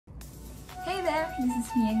Hi there, this is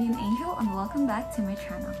me again, Angel, and welcome back to my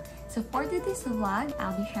channel. So for today's vlog,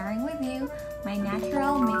 I'll be sharing with you my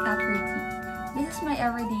natural makeup routine. This is my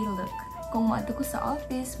everyday look. Kung maadto ko sa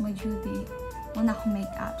office, mo duty, muna ko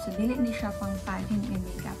makeup. So dili ni siya pang pageant may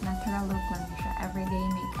makeup. Natural look lang ni siya, everyday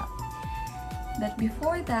makeup. But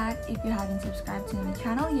before that, if you haven't subscribed to my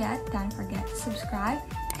channel yet, don't forget to subscribe.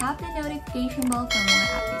 Tap the notification bell for more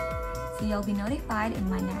updates, so you'll be notified in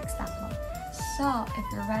my next upload. So if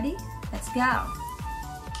you're ready, let's go!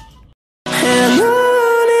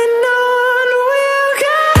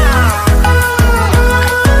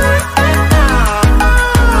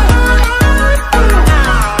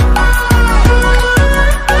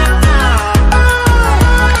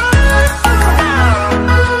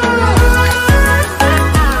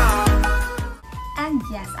 And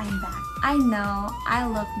yes, I'm back. I know I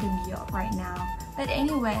look dubio right now, but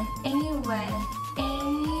anyways,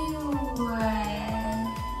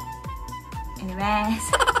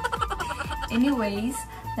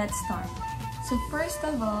 let's start. So first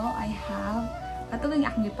of all, I have ito yung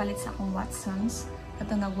akong gipalit sa akong Watsons.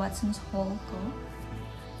 Ito na Watsons haul ko.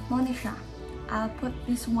 Muna siya. I'll put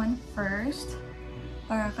this one first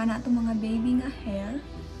para kana itong mga baby nga hair.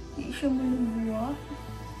 Di siya malugwa.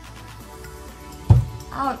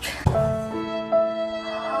 Ouch!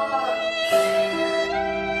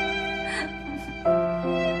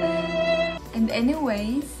 And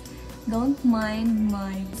anyways, don't mind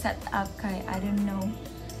my setup kay I don't know.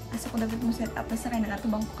 Asa ko dapat mo setup basta kay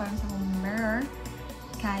nagatubang ko karon sa akong mirror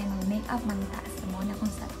kay mag-makeup man ta sa mo na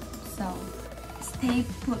akong setup. So, stay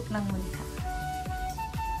put lang mo ka.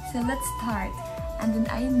 So let's start. And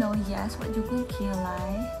then I know yes what you could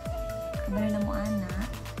kilay. Kabalo na mo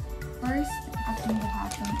ana. First, atong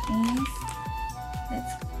buhaton is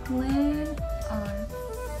let's clean our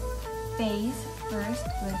face first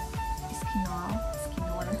with skinol.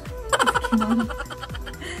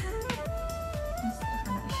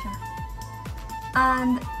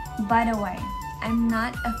 And by the way, I'm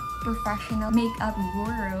not a professional makeup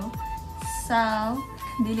guru, so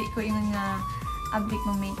dili ko yung nga ablik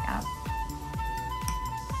mo makeup.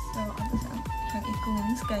 So ato sa siyang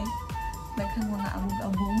i-cleanse kay daghang mga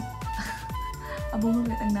abog-abong abong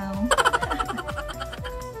ulit ang naong.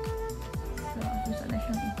 So ato sa na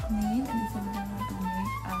siyang i-clean and isa na lang ito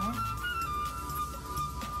makeup.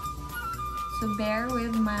 So bear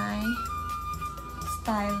with my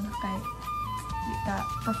style kay the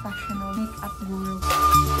professional makeup guru.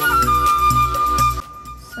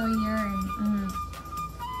 So yun.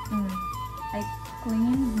 I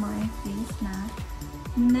cleaned my face na.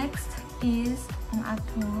 Next is ang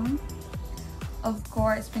atong, of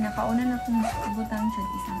course, pinakauna na kong ibutan siya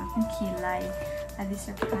isang akong kilay. I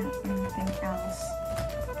deserve anything else.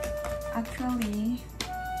 Actually,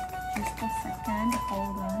 just a second,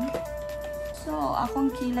 hold on. So,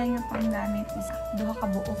 akong kilay nga panggamit is duha ka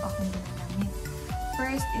buok akong ginagamit.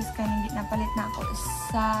 First is kanang napalit na ako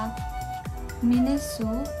sa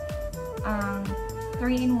Miniso ang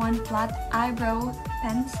 3-in-1 flat eyebrow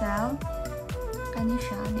pencil. Kani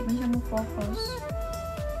siya, hindi man siya mo-focus.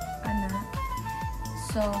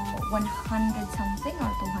 So, 100 something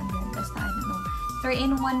or 200, basta I don't know.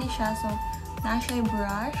 3-in-1 ni siya, so na siya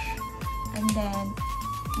brush and then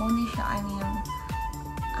mo ni siya yung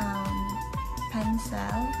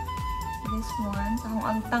pencil. This one, sa akong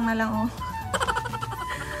agtang na lang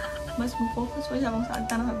mas mo-focus pa siya kung sa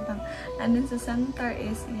agtang. And then sa center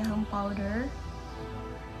is yung powder.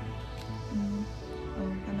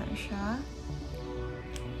 Kana siya.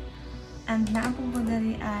 And naapong ko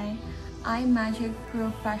dali ay iMagic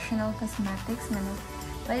Professional Cosmetics na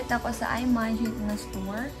palit ako sa iMagic na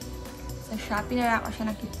store. Sa Shopee na ako siya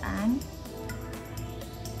nakitaan.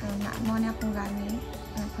 Naamo na akong gamit.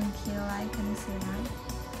 Akong kilay kani sila.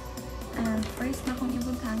 And first na akong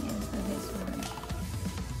ibutang is this one.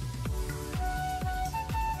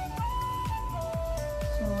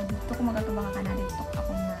 So, dito ko magatubang ka na dito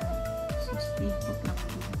ako na. So, stay put lang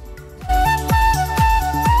dito.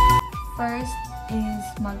 First is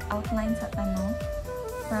mag-outline sa tanong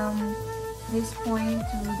from this point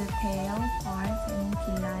to the tail part sa inyong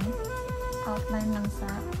kilay. Outline lang sa.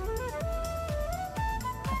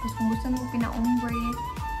 Tapos kung gusto mo pina-ombre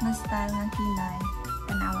na style ng kilay,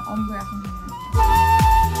 tanawa, ombre akong hinahanda.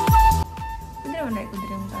 Pwede naman na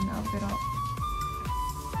ikudiri mo tanaw, pero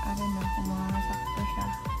I don't know kung masakto siya.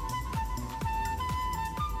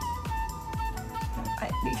 Ay,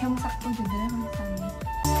 di siya masakto, dito na masakto.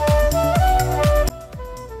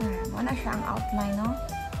 Wala siya ang outline, no?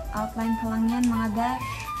 Outline pa lang yan, mga dash.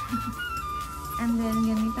 And then,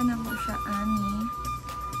 gamitan ako siya ani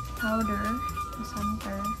powder sa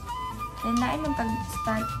center. Then, lain lang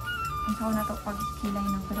pag-start Ang sa na to pagkilay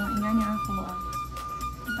na. Pero ang inga niya ako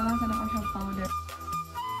Tawag sa naka siya powder.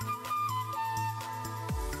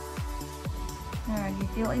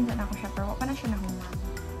 Fill in na ako siya. Pero wala pa na siya nahuman.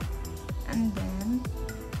 And then,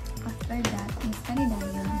 after that, is kanina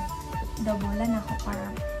yun. Double-an ako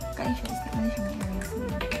para kain siya. Is na siya may areas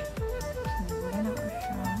niya. So, double-an ako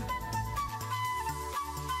siya.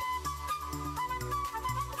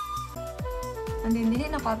 And then, hindi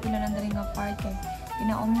na nakapila ng daling nga part eh.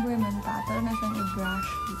 Pina-ombre man ta. Ito na siyang i-brush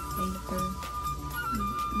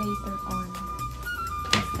later on.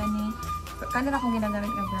 Tapos kanina akong ginagamit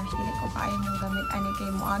na brush. Dili ko kaya mong gamit. Ano kayo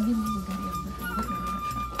mo agin mo gamit ang brush. Buk na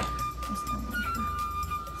siya. Tapos naman siya.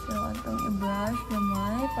 So, itong i-brush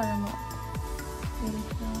gamay para dili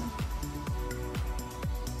siya.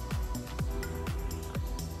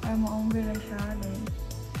 Para ma-ombre na siya. Then,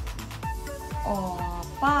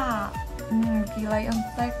 pa! Kilay ang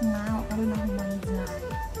type na. Karoon na human dyan.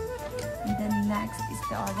 And then next is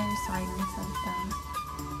the other side ng salta.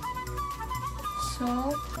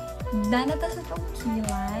 So, dana ta sa itong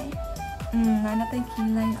kilay. Dana ta yung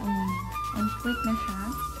kilay on flick na siya.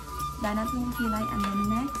 Dana ta yung kilay. And then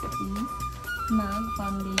next is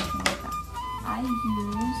mag-foundation ta. I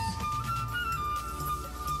use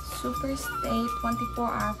Superstay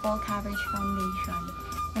 24-Hour Full Coverage Foundation.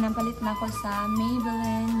 Napalit na ako sa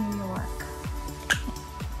Maybelline, New York.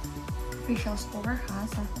 Official store ha,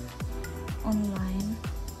 sa online.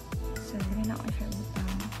 So, hindi na ako siya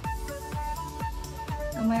butang.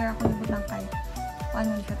 Kamay ako yung butang kay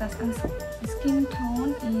paano siya. Tapos, ang skin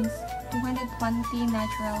tone is 220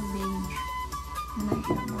 Natural Beige. Ano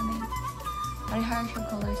siya mo na yun. Parihara siya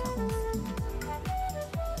color sa akong skin.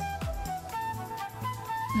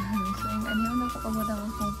 So, yung aniyaw na ko pabutang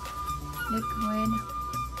akong liquid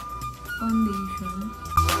foundation.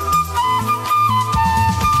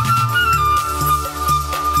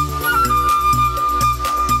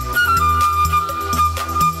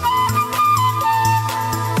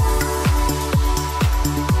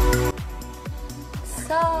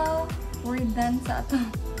 So, we're done sa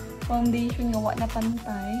atong foundation nga wa na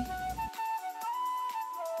pantay.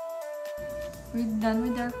 We're done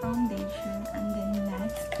with our foundation and then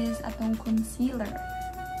next is atong concealer.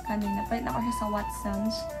 Kanina palit na ko siya sa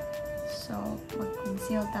Watsons. So,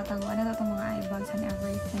 mag-conceal, tataguan na itong mga eye bags and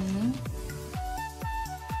everything.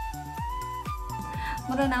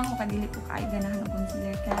 Mura na ako, kadili ko kaay ganahan ng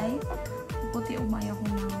concealer kay puti umayo ko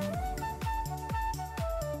na.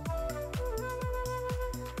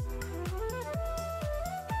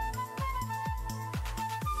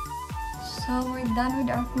 So, we're done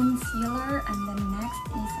with our concealer and then next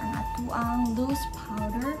is ang atuang loose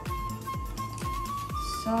powder.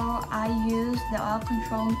 So, I use the Oil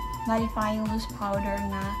Control Mattifying Loose Powder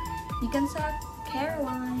na ikan sa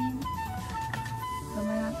Careline.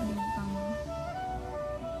 Gamay natin yung pang.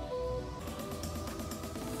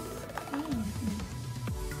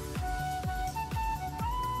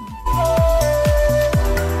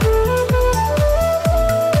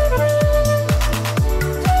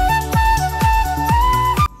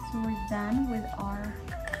 So, we're done with our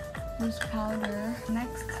loose powder.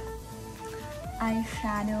 Next,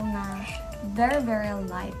 eyeshadow nga very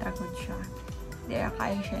light ragod siya. Di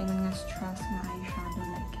kaya siya yung nga stress na eyeshadow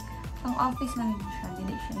like pang office lang siya,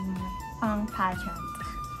 dili siya yung pang pageant.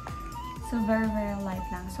 So very light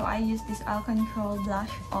lang. So I use this Oil Control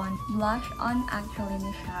blush on. Blush on actually na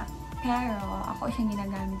siya. Pero ako siyang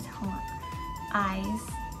ginagamit sa akong eyes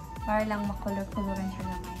para lang makulor-kuloran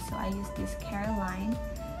siya gamay. So I use this Careline.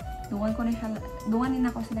 Duwan din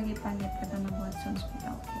ako sa lagi palit ito ng Watsons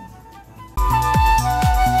without ko.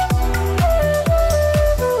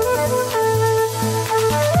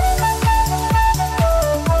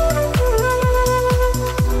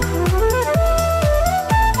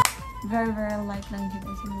 Very light lang dito.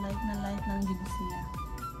 As in, light lang dito siya.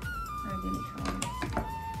 Very delicious.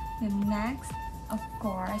 Then next, of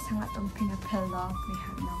course, ang atong pinapilog we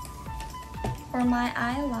have now. For my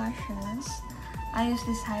eyelashes, I use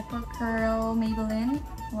this Hyper Curl Maybelline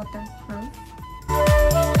Waterproof.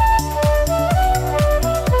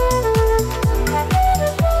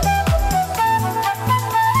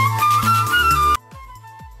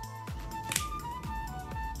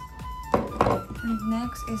 And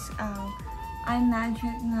next is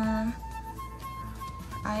iMagic na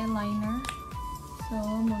eyeliner. So,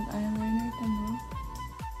 mag-eyeliner tayo.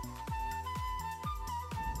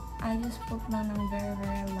 I just put lang ng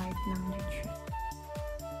very light lang dito.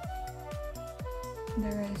 The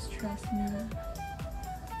rest, trust me.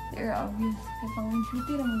 They're obvious. Kaya pang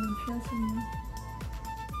beauty lang mag siya sa mo.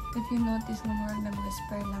 If you notice na more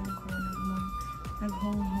nag-whisper lang ko,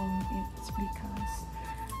 nag-hong-hong, it's because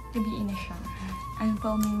gabi na siya. I'm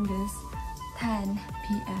filming this 10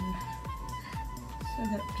 p.m. So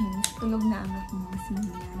that means tulog na ang akong mga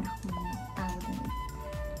similyan, akong mga tawag.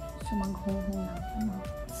 So maghoho na ako.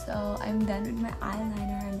 So I'm done with my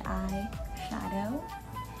eyeliner and eye shadow.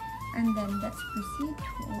 And then let's proceed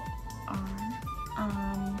to our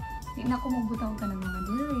di na ako magbutaw ka ng mga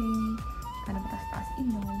diri, ka na batas-taas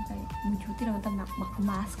ilong, kaya mag-duty naman tayo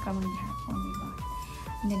makamask ka mga hapon, diba?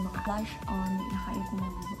 And then mga blush on, di na kayo kung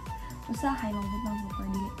magbut. Usahay, magbutang ko para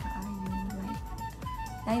dili ka ayo,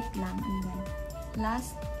 light lang. And then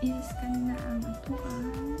last is kanina ang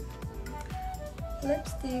atuang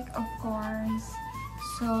lipstick, of course.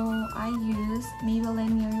 So I use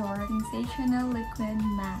Maybelline New York Sensational Liquid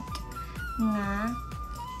Matte nga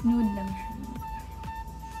nude lang siya.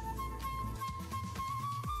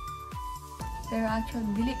 Pero actually,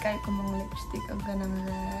 dili kayo ko mga lipstick o ganang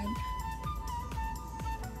red.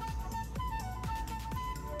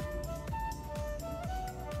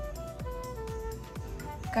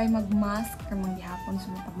 Kay mag-mask ka maghihapon,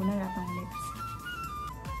 sumatabo na natang lips.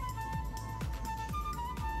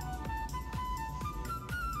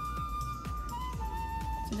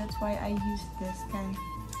 So that's why I use this kay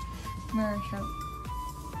meron siya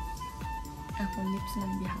ako lips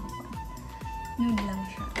ng bihapon. Nude lang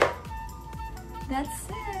siya. That's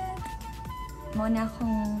it! Muna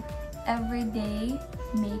akong everyday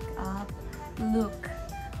makeup look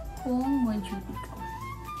kung mo-duty ko.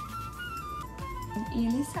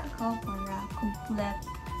 Ilisa ko para complete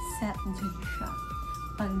set dun siya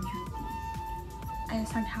on duty. Ay,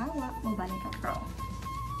 saghawa, mabalik ako.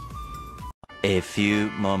 A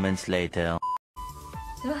few moments later.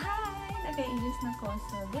 So, hi! Naka-ilis na ko.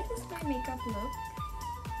 So, this is my makeup look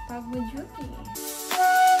pag mo-duty.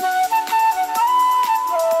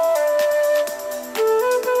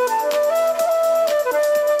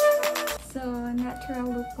 So, natural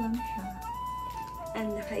look lang siya.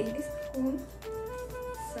 And nakailis ko.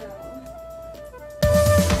 So,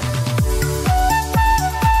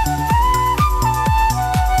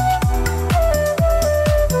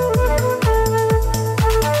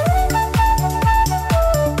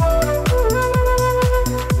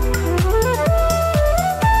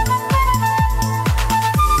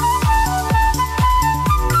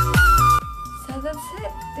 that's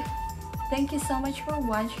it. Thank you so much for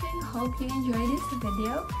watching. Hope you enjoyed this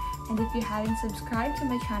video. And if you haven't subscribed to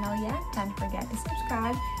my channel yet, don't forget to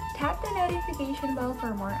subscribe. Tap the notification bell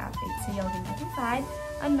for more updates so you'll be notified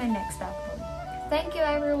on my next upload. Thank you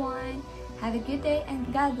everyone. Have a good day and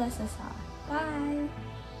God bless us all. Bye.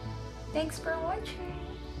 Thanks for watching.